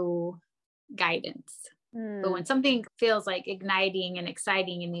true guidance. But when something feels like igniting and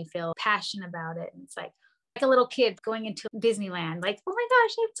exciting and you feel passionate about it, and it's like a little kid going into Disneyland, like, oh my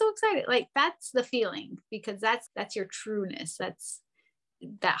gosh, I'm so excited. Like that's the feeling, because that's your trueness. That's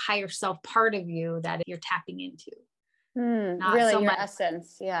that higher self part of you that you're tapping into. Not really so your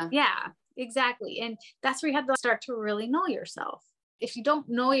essence. Yeah. Yeah, exactly. And that's where you have to start to really know yourself. If you don't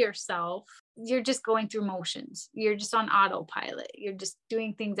know yourself, you're just going through motions. You're just on autopilot. You're just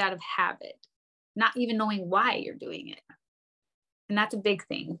doing things out of habit, not even knowing why you're doing it. And that's a big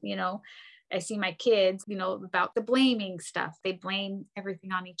thing, you know. I see my kids, you know, about the blaming stuff. They blame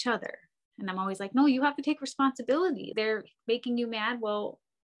everything on each other. And I'm always like, no, you have to take responsibility. They're making you mad. Well,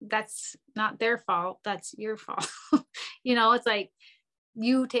 that's not their fault. That's your fault. You know, it's like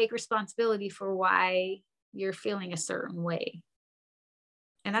you take responsibility for why you're feeling a certain way.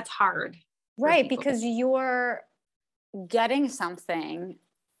 And that's hard. Right. Because you're getting something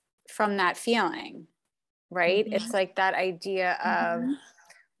from that feeling, right? Mm-hmm. It's like that idea of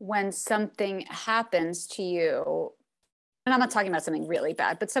when something happens to you, and I'm not talking about something really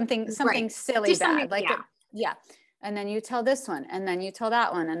bad, but something silly, just bad, like yeah. And then you tell this one, and then you tell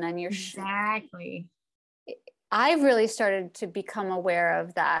that one, and then you're exactly. I've really started to become aware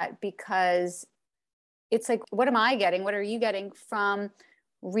of that, because it's like, what am I getting? What are you getting from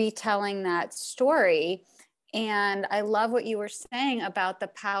retelling that story? And I love what you were saying about the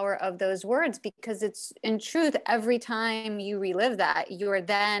power of those words, because it's in truth, every time you relive that, you're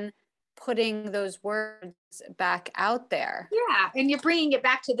then putting those words back out there. Yeah. And you're bringing it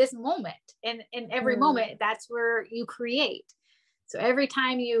back to this moment. And in every moment, that's where you create. So every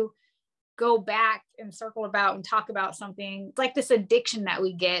time you go back and circle about and talk about something, it's like this addiction that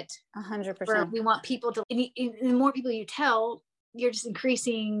we get. 100%. Where we want people to, and the more people you tell, you're just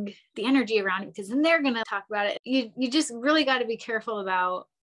increasing the energy around it, because then they're going to talk about it. You just really got to be careful about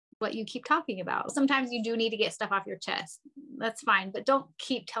what you keep talking about. Sometimes you do need to get stuff off your chest. That's fine. But don't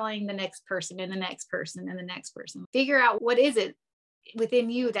keep telling the next person and the next person and the next person. Figure out what is it within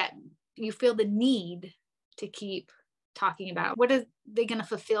you that you feel the need to keep talking about. What are they going to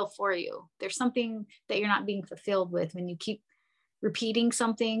fulfill for you? There's something that you're not being fulfilled with when you keep repeating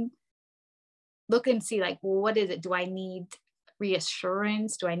something. Look and see, like, well, what is it? Do I need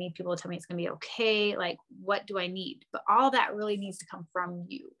reassurance? Do I need people to tell me it's going to be okay? Like, what do I need? But all that really needs to come from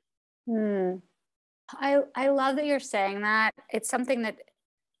you. I love that you're saying that. It's something that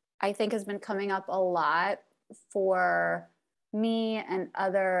I think has been coming up a lot for me and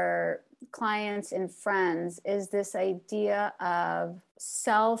other clients and friends, is this idea of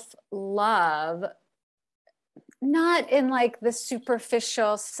self-love, not in like the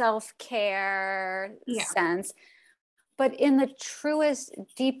superficial self-care sense, but in the truest,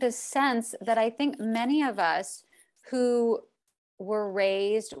 deepest sense that I think many of us who were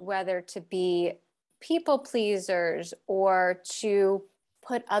raised, whether to be people pleasers or to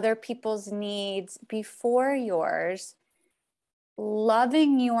put other people's needs before yours,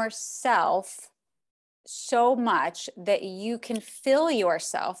 loving yourself so much that you can fill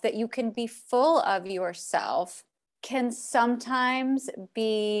yourself, that you can be full of yourself, can sometimes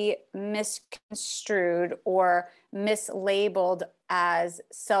be misconstrued or mislabeled as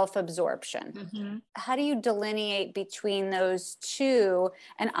self-absorption. Mm-hmm. How do you delineate between those two?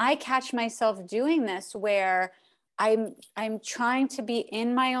 And I catch myself doing this where I'm trying to be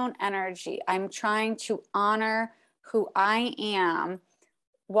in my own energy. I'm trying to honor who I am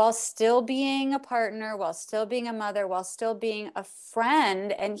while still being a partner, while still being a mother, while still being a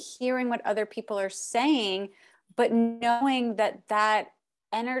friend, and hearing what other people are saying, but knowing that that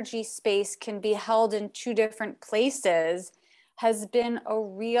energy space can be held in two different places has been a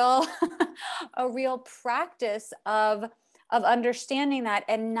real a real practice of understanding that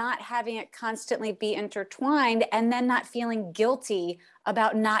and not having it constantly be intertwined, and then not feeling guilty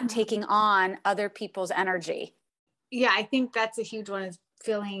about not taking on other people's energy. Yeah, I think that's a huge one, is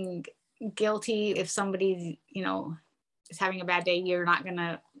feeling guilty if somebody, is having a bad day. You're not going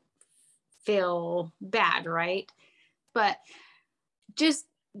to feel bad, right? But just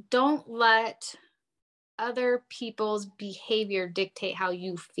don't let other people's behavior dictate how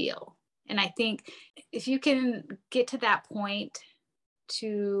you feel. And I think if you can get to that point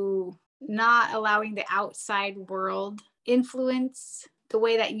to not allowing the outside world influence the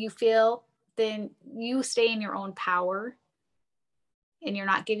way that you feel, then you stay in your own power and you're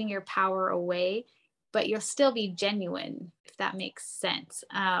not giving your power away, but you'll still be genuine, if that makes sense.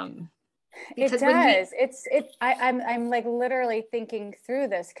 It does. I'm like literally thinking through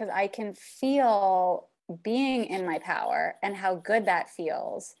this because I can feel being in my power and how good that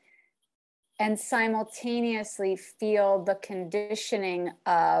feels, and simultaneously feel the conditioning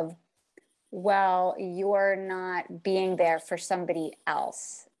of, well, you're not being there for somebody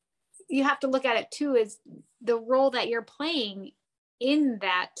else. You have to look at it too, is the role that you're playing in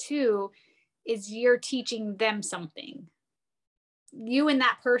that too, is you're teaching them something. You and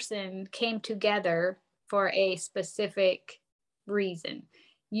that person came together for a specific reason.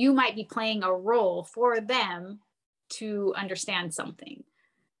 You might be playing a role for them to understand something.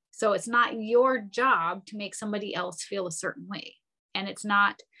 So it's not your job to make somebody else feel a certain way. And it's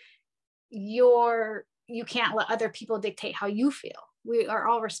not you can't let other people dictate how you feel. We are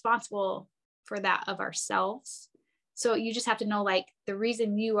all responsible for that of ourselves. So you just have to know, like, the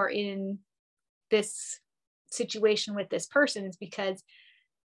reason you are in this situation with this person is because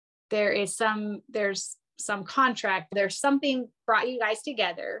there's some contract, there's something brought you guys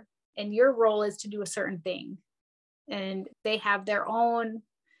together, and your role is to do a certain thing, and they have their own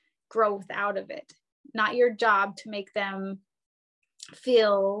growth out of it. Not your job to make them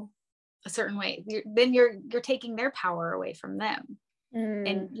feel a certain way. Then you're taking their power away from them,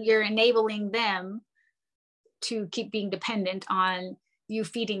 and you're enabling them to keep being dependent on you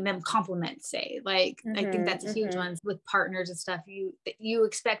feeding them compliments, say. Like, I think that's a huge one with partners and stuff. You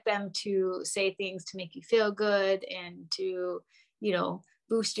expect them to say things to make you feel good and to,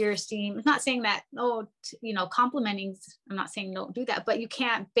 boost your esteem. I'm not saying that, complimenting, I'm not saying don't do that, but you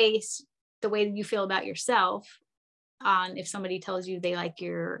can't base the way that you feel about yourself on if somebody tells you they like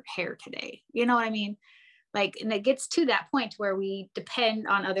your hair today. You know what I mean? Like, and it gets to that point where we depend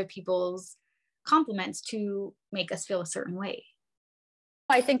on other people's compliments to make us feel a certain way.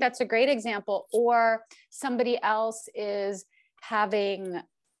 I think that's a great example. Or somebody else is having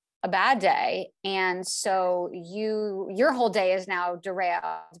a bad day, and so your whole day is now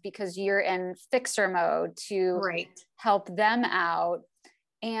derailed because you're in fixer mode to help them out.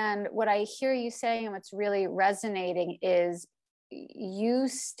 And what I hear you saying, and what's really resonating, is you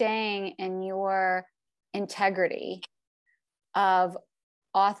staying in your integrity of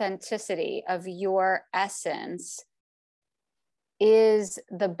authenticity, of your essence, is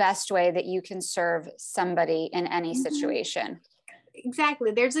the best way that you can serve somebody in any situation.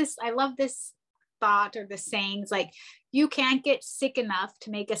 Exactly. There's this, I love this thought or the sayings, like, you can't get sick enough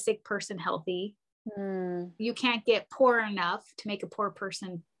to make a sick person healthy. You can't get poor enough to make a poor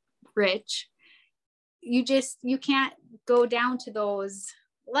person rich. You can't go down to those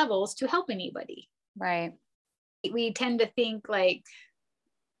levels to help anybody. Right. We tend to think like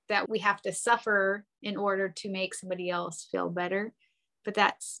that we have to suffer in order to make somebody else feel better. But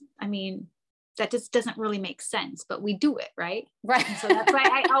that just doesn't really make sense, but we do it, right? Right. And so that's why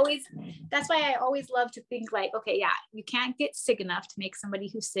I always love to think like, okay, yeah, you can't get sick enough to make somebody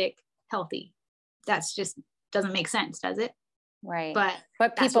who's sick healthy. That's just doesn't make sense, does it? Right.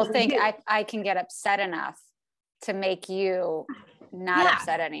 But people think I can get upset enough to make you not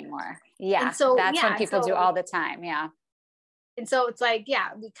upset anymore. Yeah. And so that's what people do all the time. Yeah. And so it's like,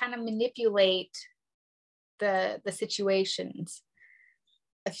 we kind of manipulate the situations.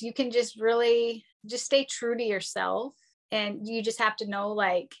 If you can just really just stay true to yourself, and you just have to know,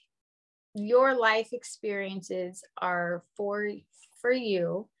 like, your life experiences are for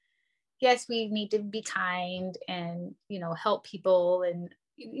you. Yes, we need to be kind and, help people and,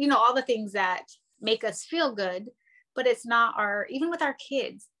 all the things that make us feel good, but it's not even with our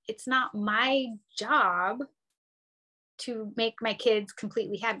kids, it's not my job to make my kids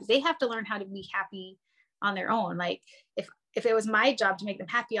completely happy. They have to learn how to be happy on their own. Like, if it was my job to make them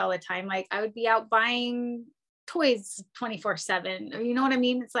happy all the time, like, I would be out buying toys 24/7, or, you know what I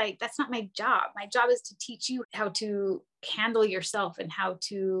mean? It's like, that's not my job. My job is to teach you how to handle yourself and how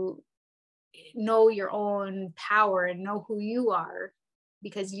to know your own power and know who you are,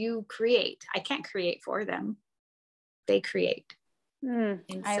 because you create. I can't create for them. They create.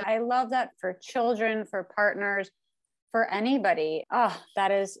 I love that for children, for partners, for anybody. Oh,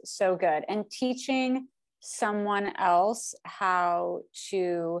 that is so good. And teaching someone else how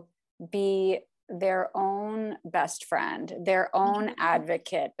to be their own best friend, their own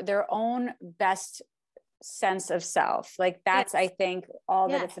advocate, their own best sense of self. Like, that's, I think, all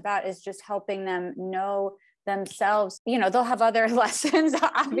that it's about, is just helping them know themselves. They'll have other lessons,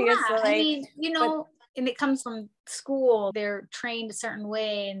 obviously. And it comes from school. They're trained a certain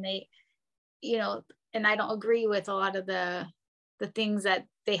way, and they, and I don't agree with a lot of the things that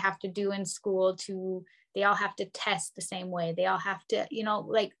they have to do in school. They all have to test the same way. They all have to,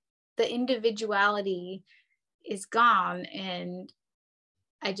 like, the individuality is gone. And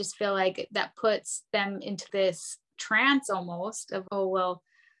I just feel like that puts them into this trance almost of, oh, well,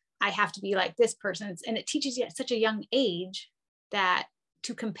 I have to be like this person. And it teaches you at such a young age that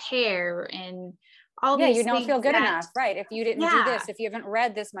to compare and all these you don't feel good enough, right? If you didn't do this, if you haven't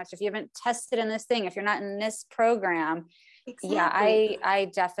read this much, if you haven't tested in this thing, if you're not in this program. Exactly. Yeah, I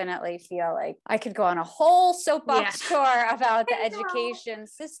definitely feel like I could go on a whole soapbox tour about the education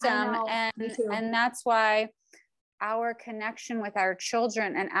system. And that's why our connection with our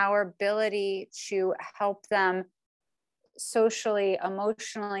children and our ability to help them socially,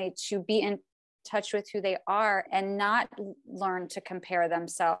 emotionally, to be in touch with who they are and not learn to compare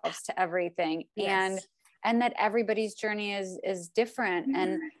themselves to everything. And that everybody's journey is different,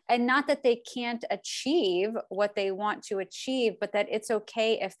 and not that they can't achieve what they want to achieve, but that it's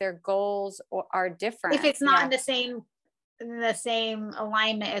okay if their goals are different. If it's not in the same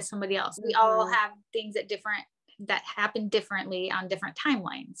alignment as somebody else. We all have things that happen differently on different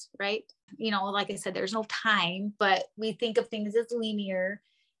timelines, right? Like I said, there's no time, but we think of things as linear.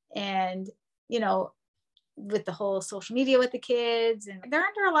 And, with the whole social media with the kids, and they're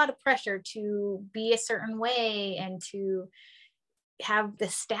under a lot of pressure to be a certain way and to have the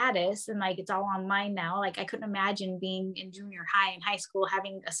status, and like, it's all online now. Like, I couldn't imagine being in junior high and high school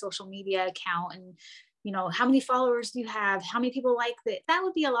having a social media account and, how many followers do you have? How many people like that? That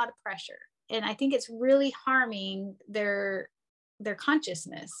would be a lot of pressure. And I think it's really harming their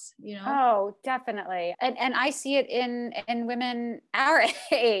consciousness, Oh, definitely. And I see it in women our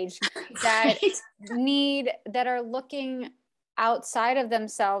age that that are looking outside of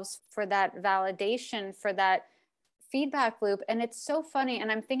themselves for that validation, for that feedback loop. And it's so funny.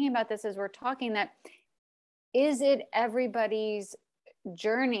 And I'm thinking about this as we're talking, that is it everybody's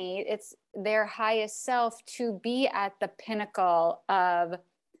journey? It's their highest self to be at the pinnacle of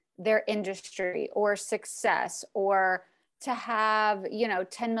their industry or success, or to have,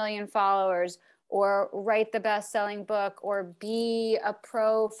 10 million followers, or write the best-selling book, or be a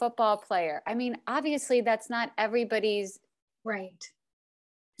pro football player. I mean, obviously that's not everybody's. Right.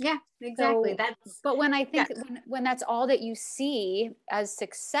 Yeah, exactly. But when I think when that's all that you see as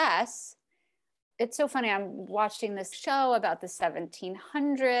success, it's so funny. I'm watching this show about the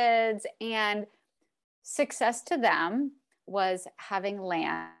 1700s, and success to them was having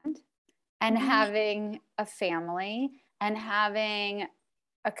land and having a family and having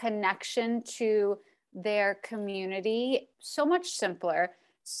a connection to their community. So much simpler,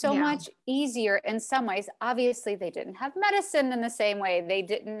 so much easier in some ways. Obviously, they didn't have medicine in the same way. They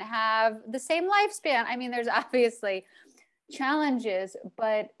didn't have the same lifespan. I mean, there's obviously challenges,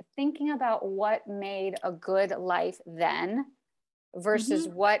 but thinking about what made a good life then versus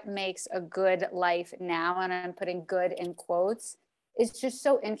what makes a good life now, and I'm putting good in quotes, is just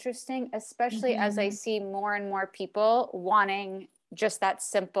so interesting, especially as I see more and more people wanting just that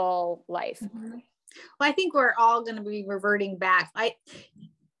simple life. Well, I think we're all going to be reverting back.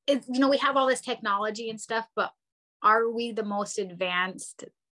 it's, we have all this technology and stuff, but are we the most advanced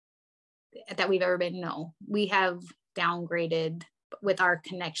that we've ever been? No, we have downgraded with our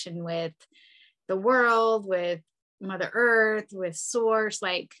connection with the world, with Mother Earth, with Source.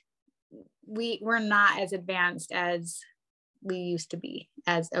 Like we're not as advanced as we used to be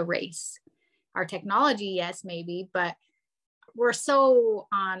as a race. Our technology, yes, maybe, but we're so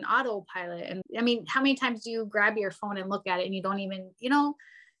on autopilot. And I mean, how many times do you grab your phone and look at it and you don't even, you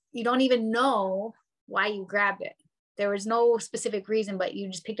don't even know why you grabbed it? There was no specific reason, but you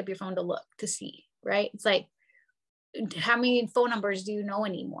just picked up your phone to look, to see, right? It's like, how many phone numbers do you know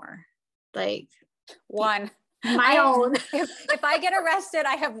anymore? Like one. My own. If I get arrested,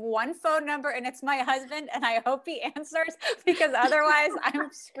 I have one phone number and it's my husband, and I hope he answers, because otherwise I'm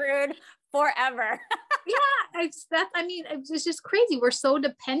screwed forever. Yeah, it's just crazy. We're so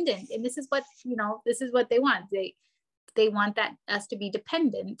dependent, and this is what they want. They want us to be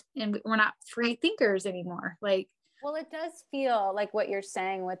dependent, and we're not free thinkers anymore. Like, well, it does feel like what you're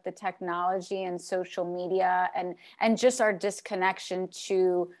saying with the technology and social media and just our disconnection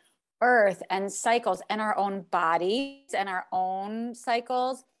to Earth and cycles and our own bodies and our own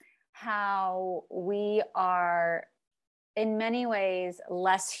cycles, how we are in many ways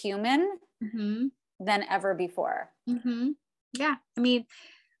less human than ever before. Yeah. I mean,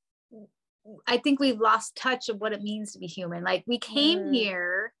 I think we've lost touch of what it means to be human. Like we came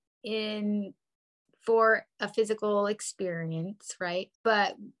here for a physical experience, right?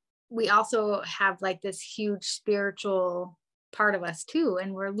 But we also have like this huge spiritual part of us too,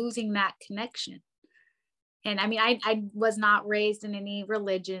 and we're losing that connection. And I mean, I was not raised in any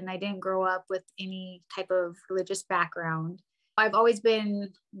religion. I didn't grow up with any type of religious background. I've always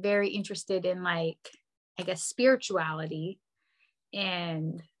been very interested in, like, I guess, spirituality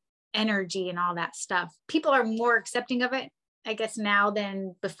and energy and all that stuff. People are more accepting of it, I guess, now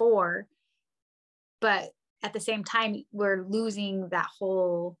than before. But at the same time, we're losing that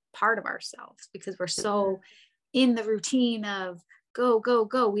whole part of ourselves because we're so in the routine of go, go,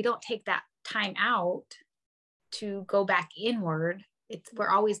 go. We don't take that time out to go back inward. We're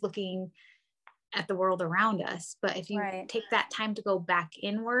always looking at the world around us. But if you take that time to go back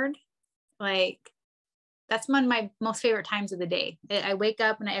inward, like, that's one of my most favorite times of the day. I wake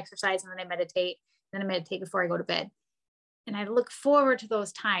up and I exercise and then I meditate. Then I meditate before I go to bed. And I look forward to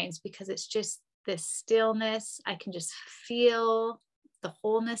those times because it's just this stillness. I can just feel the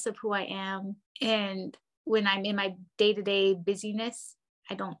wholeness of who I am. And when I'm in my day-to-day busyness,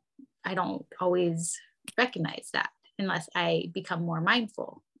 I don't always recognize that unless I become more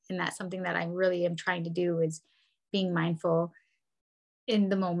mindful. And that's something that I really am trying to do, is being mindful in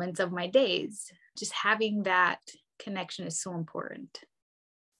the moments of my days. Just having that connection is so important.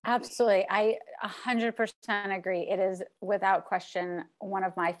 Absolutely. I 100% agree. It is without question one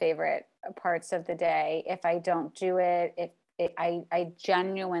of my favorite parts of the day. If I don't do it, I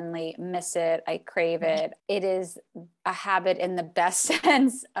genuinely miss it. I crave it. It is a habit in the best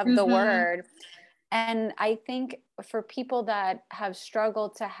sense of the word. And I think for people that have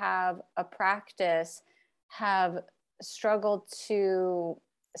struggled to have a practice, have struggled to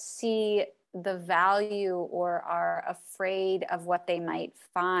see the value or are afraid of what they might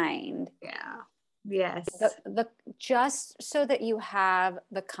find. Yeah. Yes. Just so that you have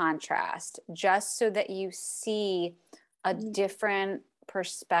the contrast, just so that you see a different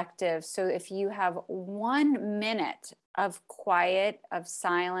perspective. So if you have 1 minute of quiet, of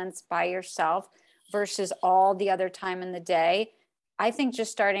silence by yourself versus all the other time in the day, I think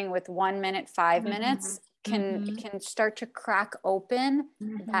just starting with 1 minute, 5 minutes can start to crack open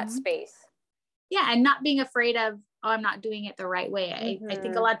that space. Yeah. And not being afraid of, I'm not doing it the right way. I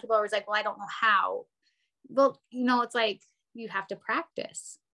think a lot of people are always like, well, I don't know how. Well, it's like, you have to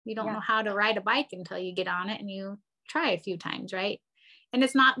practice. You don't know how to ride a bike until you get on it and you try a few times, right? And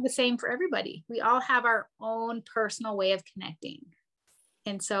it's not the same for everybody. We all have our own personal way of connecting.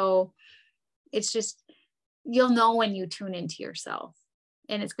 And so it's just, you'll know when you tune into yourself,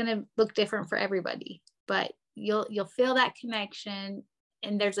 and it's going to look different for everybody, but you'll feel that connection,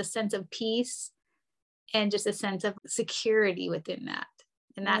 and there's a sense of peace and just a sense of security within that.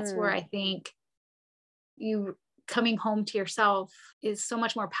 And that's where I think you coming home to yourself is so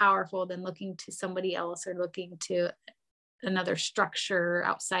much more powerful than looking to somebody else or looking to another structure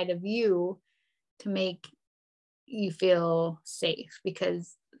outside of you to make you feel safe,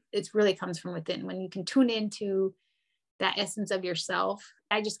 because it really comes from within. When you can tune into that essence of yourself,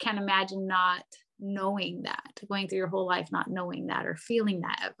 I just can't imagine not knowing that, going through your whole life not knowing that or feeling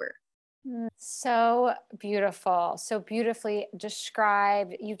that ever. So beautiful. So beautifully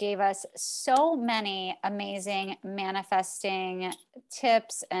described. You gave us so many amazing manifesting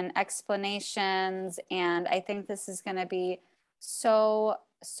tips and explanations. And I think this is going to be so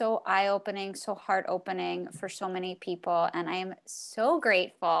eye-opening, so heart-opening for so many people. And I am so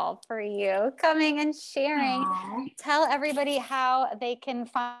grateful for you coming and sharing. Aww. Tell everybody how they can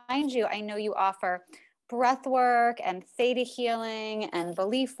find you. I know you offer breath work and theta healing and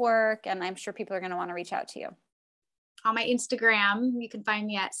belief work. And I'm sure people are going to want to reach out to you. On my Instagram, you can find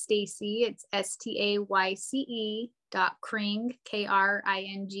me at Stacey. It's STAYCE.Kring,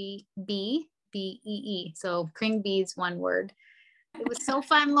 KRINGB, So Kring is one word. It was so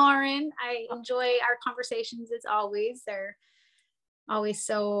fun, Lauren. I enjoy our conversations as always. They're always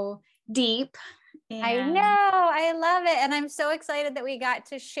so deep. And I know. I love it. And I'm so excited that we got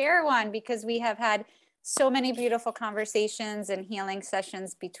to share one because we have had so many beautiful conversations and healing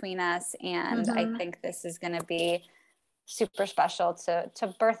sessions between us. And I think this is going to be super special to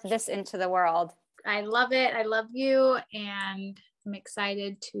birth this into the world. I love it. I love you. And I'm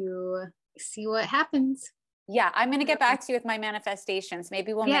excited to see what happens. Yeah, I'm going to get back to you with my manifestations.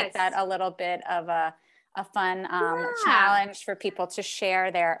 Maybe we'll make that a little bit of a fun challenge for people to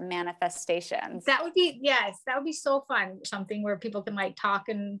share their manifestations. That would be, that would be so fun. Something where people can like talk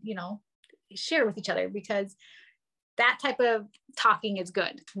and, share with each other, because that type of talking is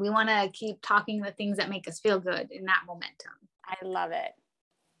good. We want to keep talking the things that make us feel good in that momentum. I love it.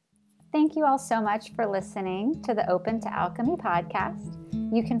 Thank you all so much for listening to the Open to Alchemy podcast.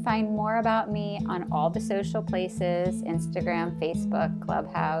 You can find more about me on all the social places, Instagram, Facebook,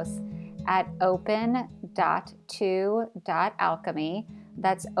 Clubhouse, at open.to.alchemy.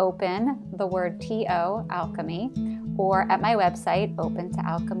 That's open, the word T-O, alchemy, or at my website,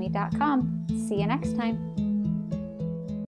 opentoalchemy.com. See you next time.